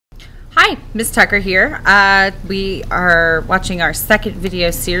Hi, Ms. Tucker here. We are watching our second video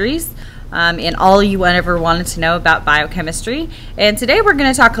series in all you ever wanted to know about biochemistry. And today we're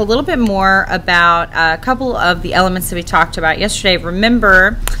going to talk a little bit more about a couple of the elements that we talked about yesterday.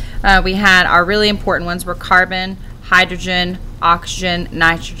 Remember, we had our really important ones were carbon, hydrogen, oxygen,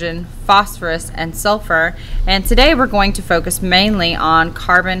 nitrogen, phosphorus, and sulfur. And today we're going to focus mainly on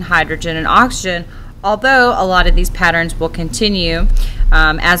carbon, hydrogen, and oxygen, although a lot of these patterns will continue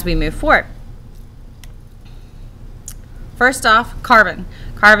as we move forward. First off, carbon.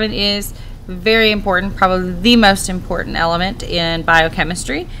 Carbon is very important, probably the most important element in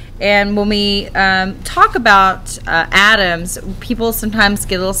biochemistry. And when we talk about atoms, people sometimes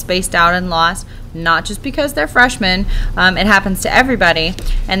get a little spaced out and lost, not just because they're freshmen. It happens to everybody,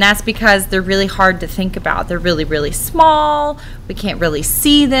 and that's because they're really hard to think about. They're really, really small. We can't really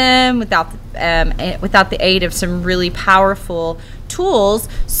see them without the aid of some really powerful tools.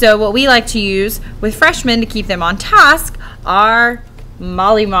 So what we like to use with freshmen to keep them on task are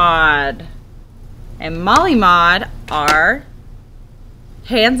Molly-Mod. And Molly-Mod are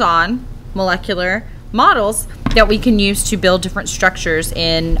hands-on molecular models that we can use to build different structures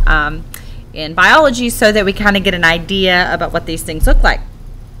in biology, so that we kind of get an idea about what these things look like.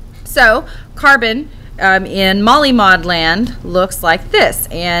 So carbon in Molly-Mod land looks like this,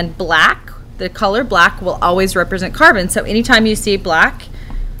 and black, the color black, will always represent carbon. So anytime you see black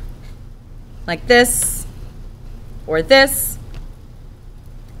like this or this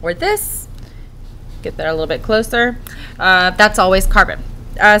or this, get that a little bit closer, that's always carbon.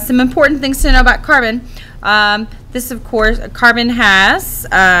 Some important things to know about carbon. This, of course, carbon has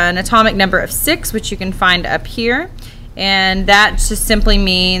an atomic number of 6, which you can find up here, and that just simply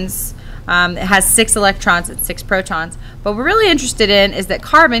means it has 6 electrons and 6 protons. But what we're really interested in is that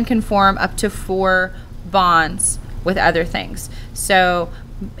carbon can form up to 4 bonds with other things. So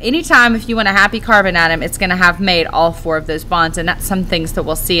anytime if you want a happy carbon atom, it's going to have made all 4 of those bonds, and that's some things that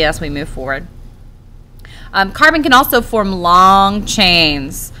we'll see as we move forward. Carbon can also form long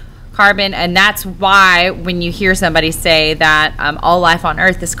chains. Carbon, and that's why when you hear somebody say that all life on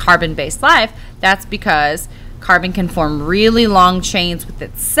Earth is carbon-based life, that's because carbon can form really long chains with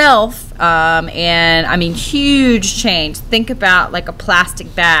itself, and I mean huge chains. Think about like a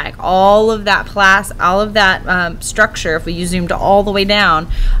plastic bag. All of that structure, if we zoomed all the way down,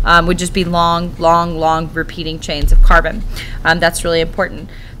 would just be long repeating chains of carbon. That's really important.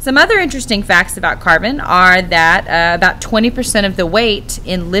 Some other interesting facts about carbon are that about 20% of the weight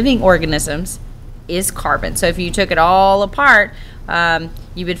in living organisms is carbon. So if you took it all apart,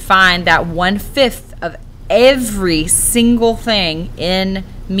 you would find that 1/5 of every single thing in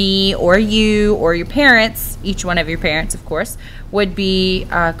me or you or your parents, each one of your parents, of course, would be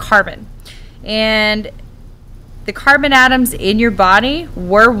carbon. And the carbon atoms in your body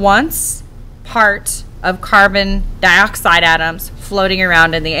were once part of carbon dioxide atoms floating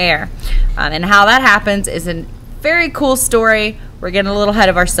around in the air. And how that happens is a very cool story. We're getting a little ahead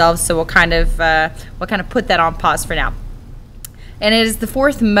of ourselves, so we'll kind of put that on pause for now. And it is the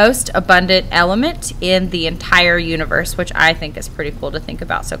 4th most abundant element in the entire universe, which I think is pretty cool to think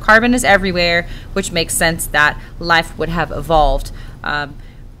about. So carbon is everywhere, which makes sense that life would have evolved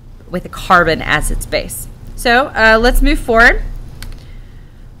with a carbon as its base. So let's move forward.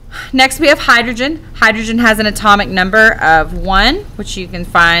 Next we have hydrogen. Hydrogen has an atomic number of 1, which you can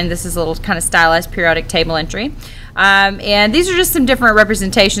find. This is a little kind of stylized periodic table entry. And these are just some different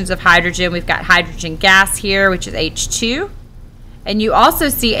representations of hydrogen. We've got hydrogen gas here, which is H2. And you also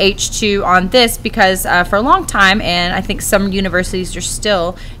see H2 on this because for a long time, and I think some universities are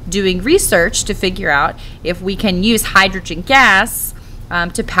still doing research to figure out if we can use hydrogen gas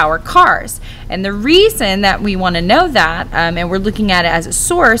to power cars. And the reason that we want to know that, and we're looking at it as a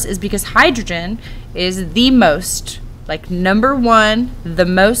source, is because hydrogen is the most, like #1, the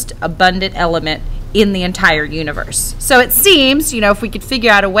most abundant element in the entire universe. So it seems, if we could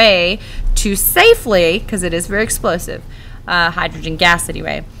figure out a way to safely, because it is very explosive, hydrogen gas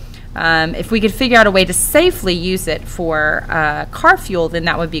anyway, if we could figure out a way to safely use it for car fuel, then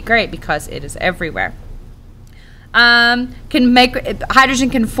that would be great because it is everywhere. Hydrogen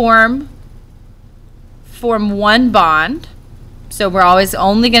can form 1 bond, so we're always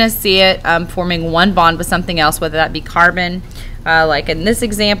only going to see it forming 1 bond with something else, whether that be carbon, like in this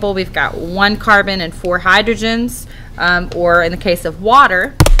example we've got 1 carbon and 4 hydrogens, or in the case of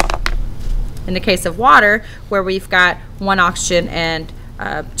water, where we've got 1 oxygen and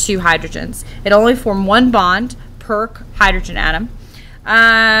 2 hydrogens. It only forms 1 bond per hydrogen atom.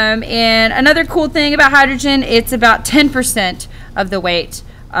 And another cool thing about hydrogen, it's about 10% of the weight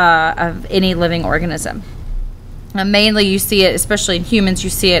of any living organism. Mainly you see it, especially in humans, you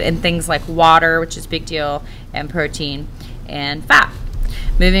see it in things like water, which is a big deal, and protein and fat.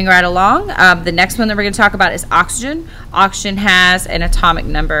 Moving right along, the next one that we're going to talk about is oxygen. Oxygen has an atomic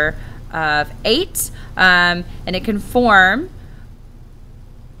number of 8, and it can form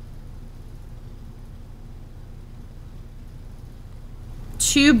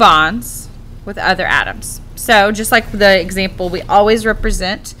two bonds with other atoms. So just like the example, we always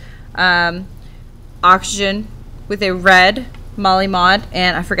represent oxygen with a red molymod,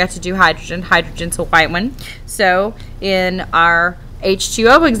 and I forgot to do hydrogen. Hydrogen's a white one. So in our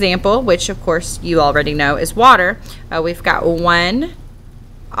H2O example, which of course you already know is water, we've got one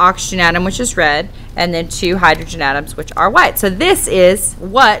oxygen atom, which is red, and then 2 hydrogen atoms, which are white. So this is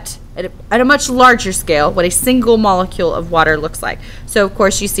what, at a much larger scale, what a single molecule of water looks like. So of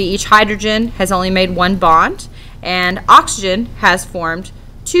course you see each hydrogen has only made one bond, and oxygen has formed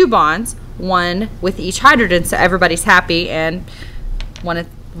 2 bonds, one with each hydrogen, so everybody's happy, and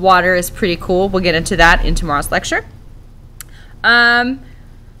water is pretty cool. We'll get into that in tomorrow's lecture. The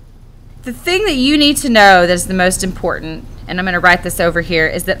thing that you need to know that is the most important, and I'm going to write this over here,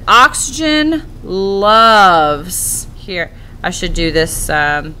 is that oxygen loves, here, I should do this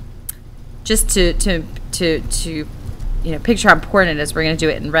just to picture how important it is. We're going to do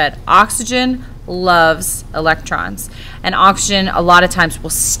it in red. Oxygen loves electrons, and oxygen a lot of times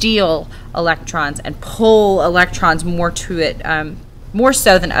will steal electrons and pull electrons more to it, more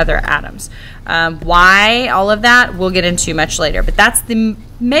so than other atoms. Why all of that we'll get into much later, but that's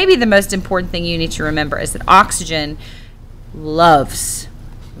maybe the most important thing you need to remember, is that oxygen loves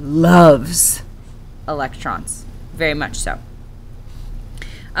electrons, very much so.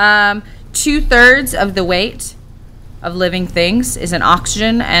 2/3 of the weight of living things is in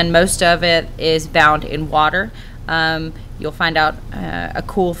oxygen, and most of it is bound in water. You'll find out a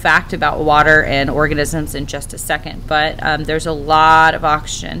cool fact about water and organisms in just a second, but there's a lot of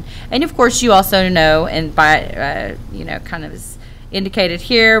oxygen. And of course you also know, and by kind of is indicated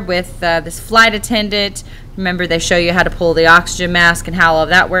here with this flight attendant, remember they show you how to pull the oxygen mask and how all of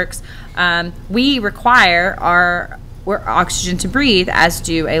that works. We require our oxygen to breathe, as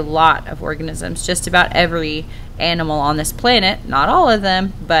do a lot of organisms. Just about every animal on this planet, not all of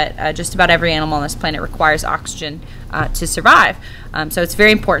them, but just about every animal on this planet requires oxygen to survive. So it's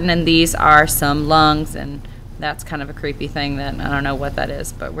very important, and these are some lungs, and that's kind of a creepy thing that I don't know what that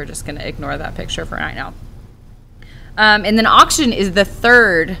is, but we're just going to ignore that picture for right now. And then oxygen is the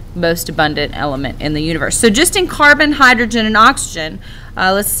 3rd most abundant element in the universe. So just in carbon, hydrogen, and oxygen,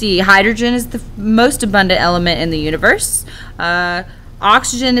 let's see, hydrogen is the most abundant element in the universe.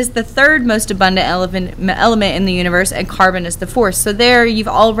 Oxygen is the 3rd most abundant element in the universe, and carbon is the 4th. So there you've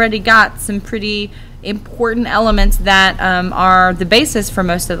already got some pretty important elements that are the basis for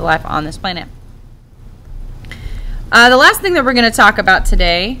most of the life on this planet. The last thing that we're going to talk about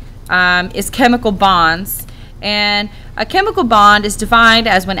today is chemical bonds. And a chemical bond is defined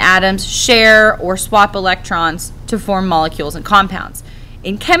as when atoms share or swap electrons to form molecules and compounds.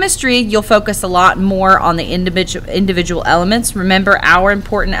 In chemistry, you'll focus a lot more on the individual elements. Remember, our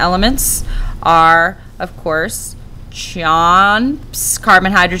important elements are, of course, CHONs,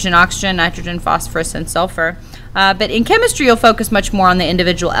 carbon, hydrogen, oxygen, nitrogen, phosphorus, and sulfur. But in chemistry, you'll focus much more on the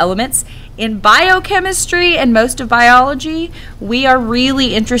individual elements. In biochemistry and most of biology, we are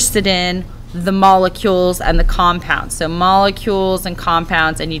really interested in the molecules and the compounds. So molecules and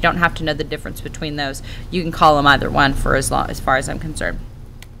compounds, and you don't have to know the difference between those. You can call them either one for as far as I'm concerned.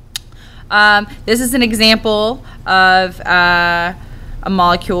 This is an example of a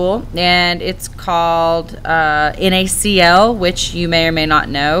molecule, and it's called NaCl, which you may or may not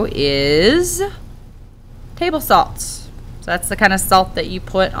know is table salt. So that's the kind of salt that you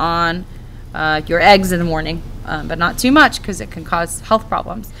put on your eggs in the morning, but not too much because it can cause health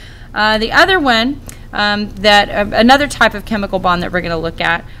problems. The other one, another type of chemical bond that we're going to look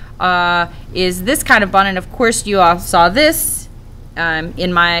at is this kind of bond, and of course you all saw this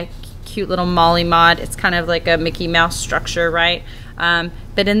in my cute little Molly mod. It's kind of like a Mickey Mouse structure, right?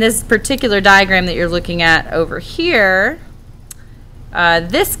 But in this particular diagram that you're looking at over here,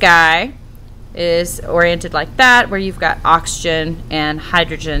 this guy is oriented like that, where you've got oxygen and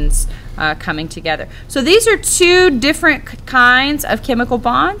hydrogens coming together. So these are 2 different kinds of chemical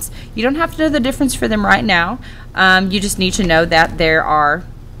bonds. You don't have to know the difference for them right now. You just need to know that there are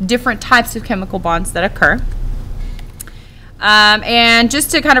different types of chemical bonds that occur. And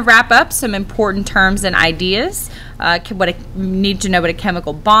just to kind of wrap up some important terms and ideas, you need to know what a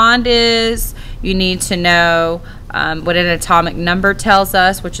chemical bond is. You need to know what an atomic number tells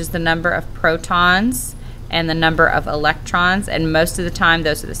us, which is the number of protons and the number of electrons, and most of the time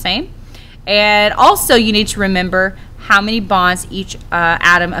those are the same. And also you need to remember how many bonds each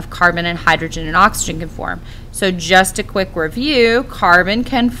atom of carbon and hydrogen and oxygen can form. So just a quick review, carbon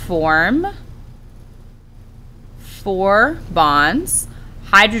can form 4 bonds.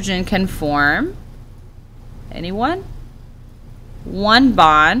 Hydrogen can form, anyone? 1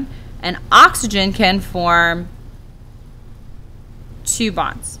 bond. And oxygen can form 2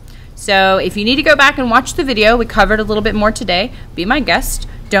 bonds. So if you need to go back and watch the video, we covered a little bit more today. Be my guest.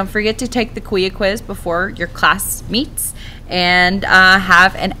 Don't forget to take the QIA quiz before your class meets. And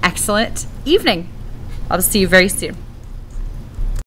have an excellent evening. I'll see you very soon.